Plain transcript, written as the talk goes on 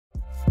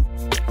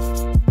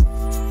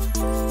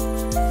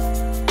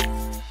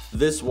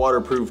This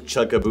waterproof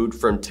Chukka boot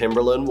from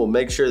Timberland will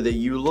make sure that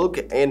you look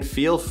and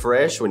feel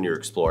fresh when you're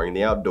exploring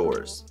the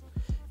outdoors.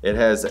 It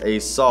has a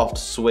soft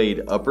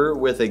suede upper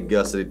with a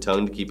gusseted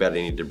tongue to keep out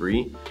any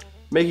debris,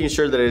 making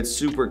sure that it's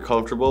super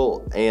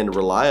comfortable and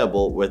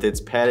reliable with its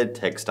padded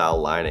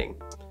textile lining.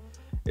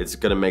 It's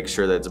going to make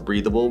sure that it's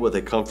breathable with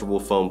a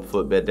comfortable foam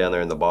footbed down there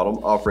in the bottom,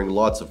 offering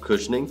lots of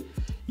cushioning,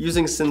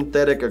 using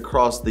synthetic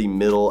across the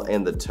middle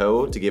and the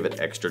toe to give it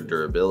extra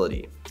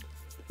durability.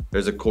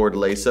 There's a cord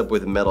lace-up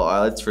with metal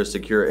eyelets for a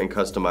secure and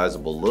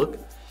customizable look,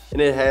 and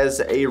it has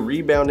a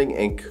rebounding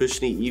and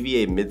cushiony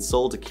EVA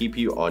midsole to keep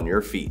you on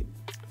your feet.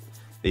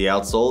 The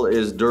outsole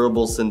is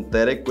durable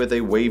synthetic with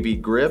a wavy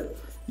grip,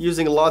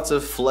 using lots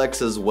of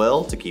flex as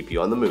well to keep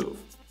you on the move.